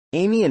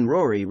Amy and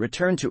Rory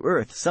returned to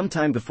Earth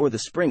sometime before the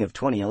spring of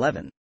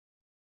 2011.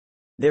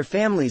 Their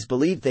families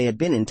believed they had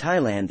been in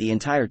Thailand the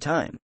entire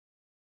time.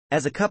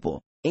 As a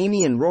couple,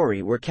 Amy and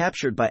Rory were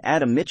captured by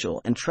Adam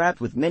Mitchell and trapped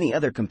with many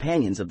other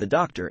companions of the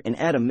Doctor in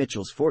Adam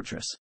Mitchell's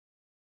fortress.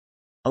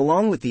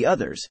 Along with the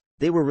others,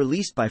 they were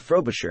released by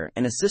Frobisher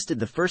and assisted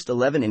the first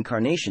 11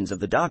 incarnations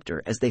of the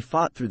Doctor as they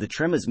fought through the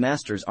Trema's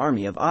Master's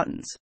army of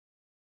Ottons.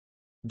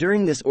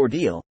 During this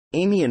ordeal,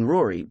 Amy and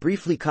Rory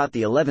briefly caught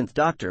the 11th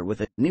Doctor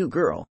with a new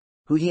girl,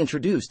 who he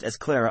introduced as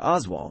Clara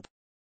Oswald.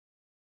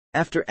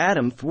 After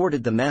Adam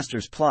thwarted the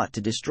Master's plot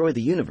to destroy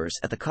the universe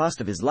at the cost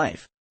of his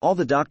life, all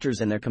the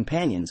Doctors and their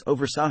companions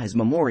oversaw his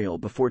memorial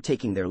before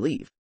taking their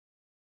leave.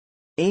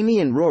 Amy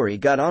and Rory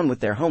got on with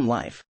their home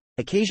life,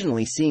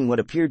 occasionally seeing what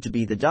appeared to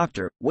be the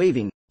Doctor,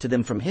 waving to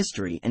them from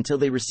history until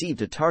they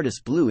received a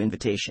TARDIS blue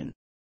invitation.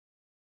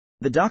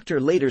 The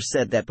Doctor later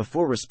said that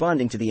before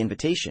responding to the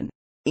invitation,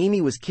 Amy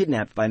was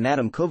kidnapped by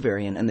Madame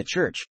Kovarian and the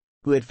Church,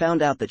 who had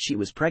found out that she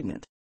was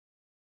pregnant.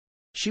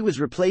 She was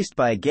replaced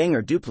by a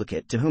Ganger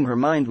duplicate to whom her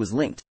mind was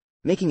linked,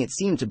 making it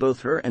seem to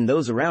both her and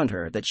those around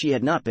her that she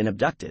had not been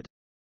abducted.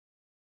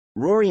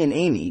 Rory and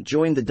Amy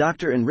joined the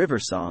Doctor and River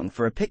Song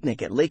for a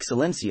picnic at Lake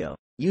Silencio,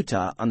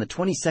 Utah on the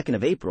 22nd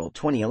of April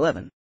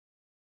 2011.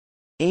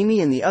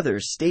 Amy and the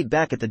others stayed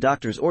back at the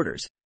Doctor's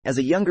orders, as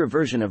a younger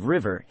version of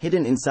River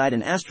hidden inside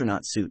an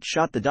astronaut suit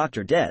shot the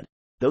Doctor dead,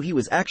 though he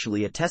was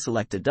actually a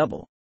tesselected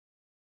double.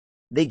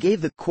 They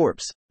gave the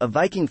corpse a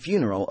Viking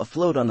funeral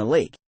afloat on the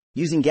lake,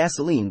 using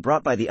gasoline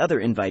brought by the other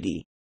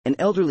invitee, an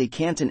elderly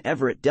Canton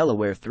Everett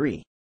Delaware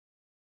 3.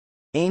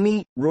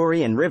 Amy,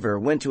 Rory and River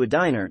went to a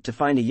diner to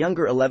find a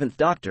younger 11th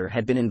Doctor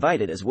had been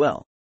invited as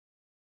well.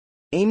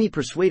 Amy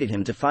persuaded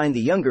him to find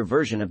the younger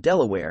version of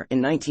Delaware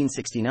in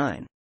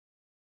 1969.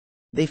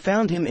 They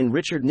found him in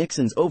Richard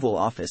Nixon's Oval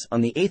Office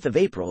on the 8th of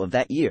April of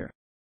that year.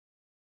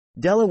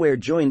 Delaware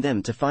joined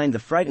them to find the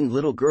frightened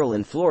little girl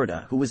in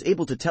Florida who was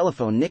able to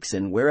telephone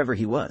Nixon wherever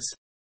he was.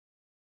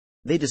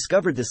 They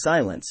discovered the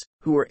Silents,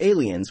 who were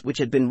aliens which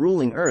had been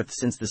ruling Earth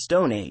since the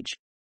Stone Age.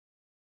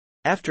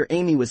 After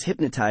Amy was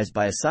hypnotized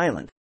by a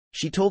Silent,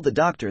 she told the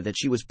Doctor that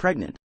she was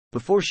pregnant,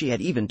 before she had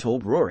even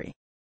told Rory.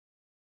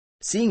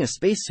 Seeing a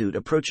spacesuit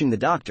approaching the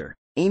Doctor,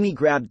 Amy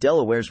grabbed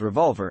Delaware's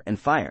revolver and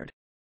fired.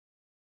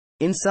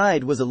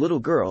 Inside was a little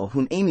girl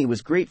whom Amy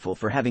was grateful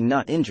for having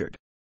not injured.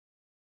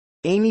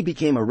 Amy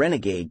became a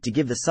renegade to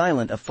give the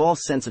Silent a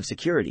false sense of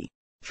security,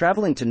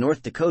 traveling to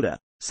North Dakota,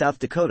 South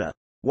Dakota,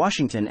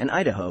 Washington and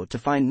Idaho to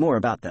find more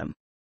about them.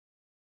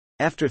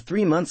 After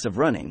 3 months of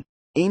running,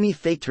 Amy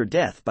faked her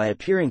death by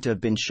appearing to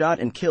have been shot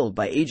and killed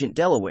by Agent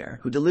Delaware,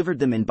 who delivered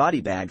them in body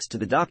bags to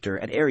the Doctor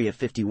at Area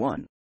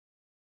 51.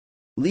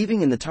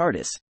 Leaving in the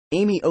TARDIS,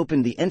 Amy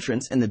opened the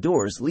entrance and the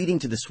doors leading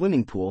to the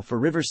swimming pool for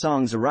River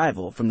Song's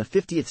arrival from the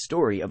 50th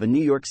story of a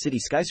New York City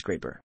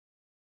skyscraper.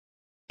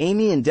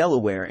 Amy and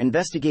Delaware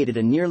investigated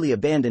a nearly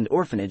abandoned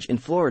orphanage in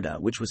Florida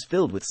which was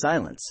filled with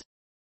Silents.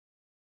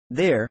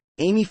 There,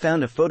 Amy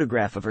found a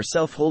photograph of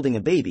herself holding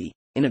a baby,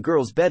 in a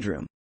girl's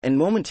bedroom, and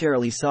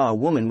momentarily saw a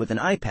woman with an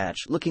eye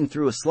patch looking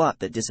through a slot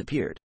that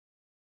disappeared.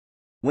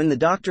 When the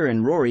Doctor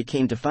and Rory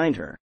came to find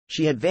her,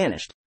 she had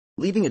vanished,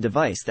 leaving a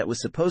device that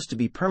was supposed to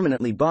be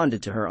permanently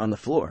bonded to her on the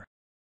floor.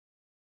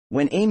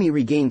 When Amy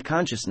regained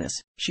consciousness,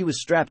 she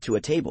was strapped to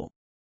a table.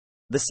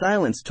 The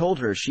Silents told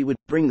her she would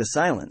bring the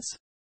silence.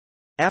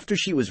 After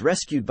she was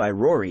rescued by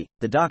Rory,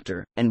 the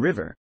Doctor, and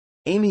River,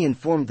 Amy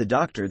informed the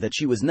Doctor that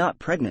she was not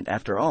pregnant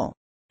after all,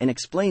 and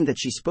explained that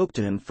she spoke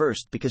to him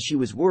first because she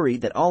was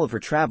worried that all of her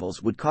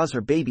travels would cause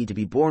her baby to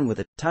be born with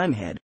a time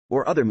head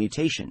or other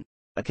mutation,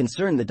 a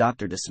concern the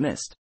Doctor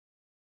dismissed.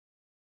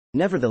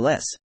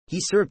 Nevertheless, he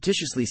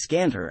surreptitiously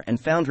scanned her and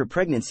found her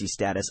pregnancy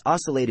status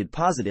oscillated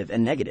positive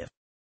and negative.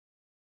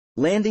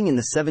 Landing in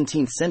the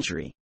 17th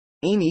century,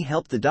 Amy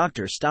helped the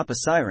Doctor stop a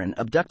siren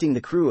abducting the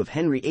crew of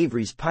Henry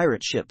Avery's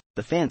pirate ship,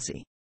 the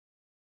Fancy.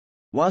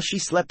 While she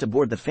slept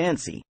aboard the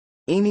Fancy,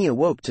 Amy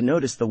awoke to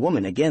notice the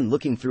woman again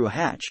looking through a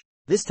hatch,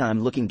 this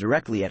time looking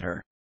directly at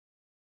her.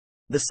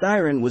 The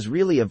siren was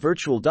really a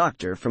virtual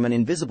Doctor from an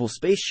invisible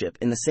spaceship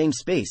in the same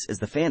space as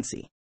the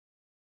Fancy.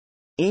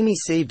 Amy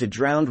saved a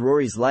drowned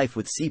Rory's life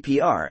with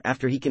CPR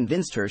after he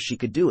convinced her she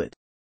could do it.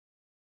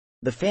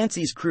 The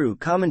Fancy's crew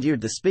commandeered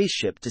the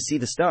spaceship to see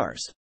the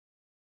stars.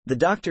 The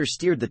Doctor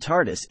steered the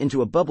TARDIS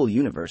into a bubble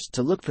universe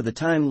to look for the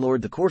Time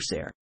Lord the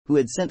Corsair, who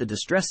had sent a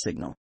distress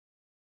signal.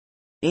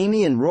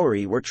 Amy and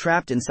Rory were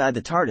trapped inside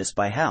the TARDIS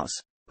by House,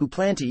 who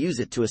planned to use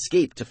it to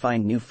escape to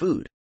find new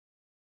food.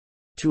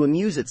 To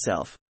amuse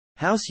itself,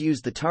 House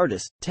used the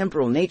TARDIS'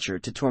 temporal nature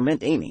to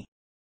torment Amy.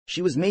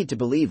 She was made to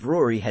believe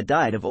Rory had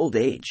died of old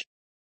age.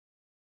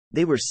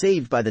 They were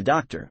saved by the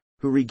Doctor,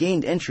 who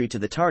regained entry to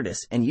the TARDIS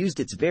and used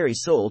its very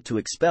soul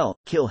to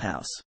kill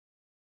House.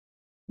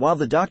 While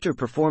the Doctor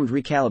performed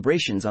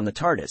recalibrations on the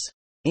TARDIS,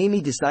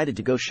 Amy decided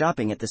to go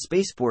shopping at the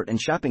spaceport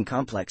and shopping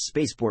complex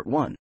Spaceport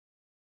 1.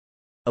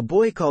 A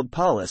boy called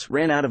Paulus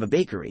ran out of a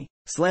bakery,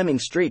 slamming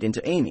straight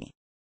into Amy.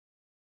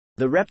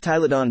 The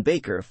Reptilodon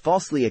baker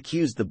falsely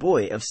accused the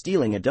boy of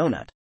stealing a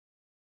donut.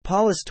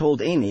 Paulus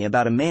told Amy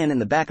about a man in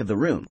the back of the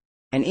room,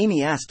 and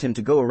Amy asked him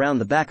to go around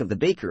the back of the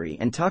bakery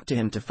and talk to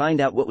him to find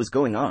out what was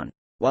going on,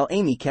 while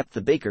Amy kept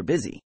the baker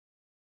busy.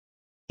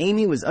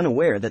 Amy was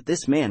unaware that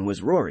this man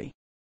was Rory.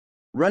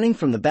 Running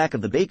from the back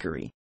of the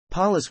bakery,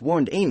 Paulus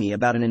warned Amy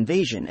about an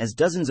invasion as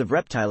dozens of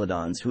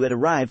reptilodons who had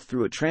arrived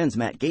through a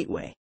transmat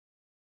gateway.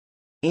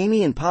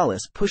 Amy and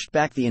Paulus pushed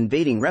back the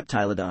invading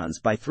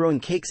reptilodons by throwing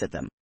cakes at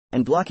them,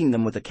 and blocking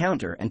them with a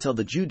counter until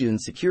the Judoon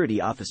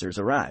security officers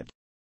arrived.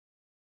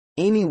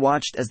 Amy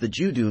watched as the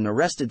Judoon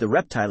arrested the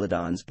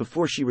reptilodons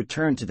before she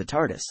returned to the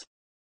TARDIS.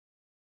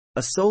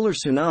 A solar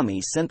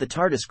tsunami sent the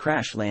TARDIS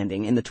crash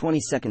landing in the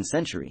 22nd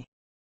century.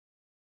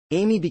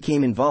 Amy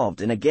became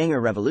involved in a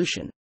Ganger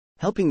revolution,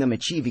 helping them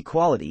achieve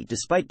equality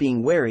despite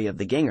being wary of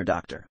the Ganger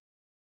Doctor.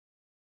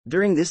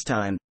 During this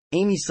time,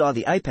 Amy saw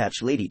the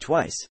Eyepatch Lady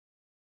twice.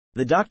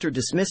 The Doctor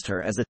dismissed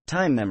her as a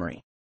time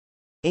memory.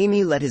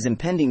 Amy let his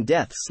impending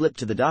death slip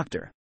to the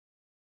Doctor.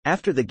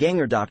 After the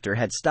Ganger Doctor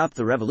had stopped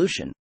the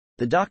revolution,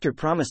 the Doctor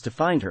promised to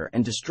find her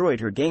and destroyed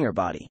her Ganger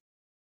body.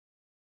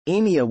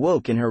 Amy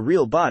awoke in her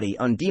real body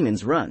on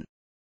Demon's Run.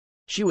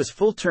 She was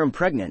full-term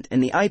pregnant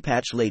and the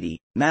Eyepatch Lady,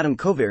 Madame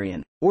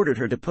Kovarian, ordered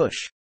her to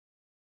push.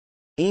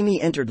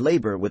 Amy entered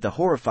labor with a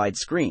horrified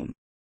scream,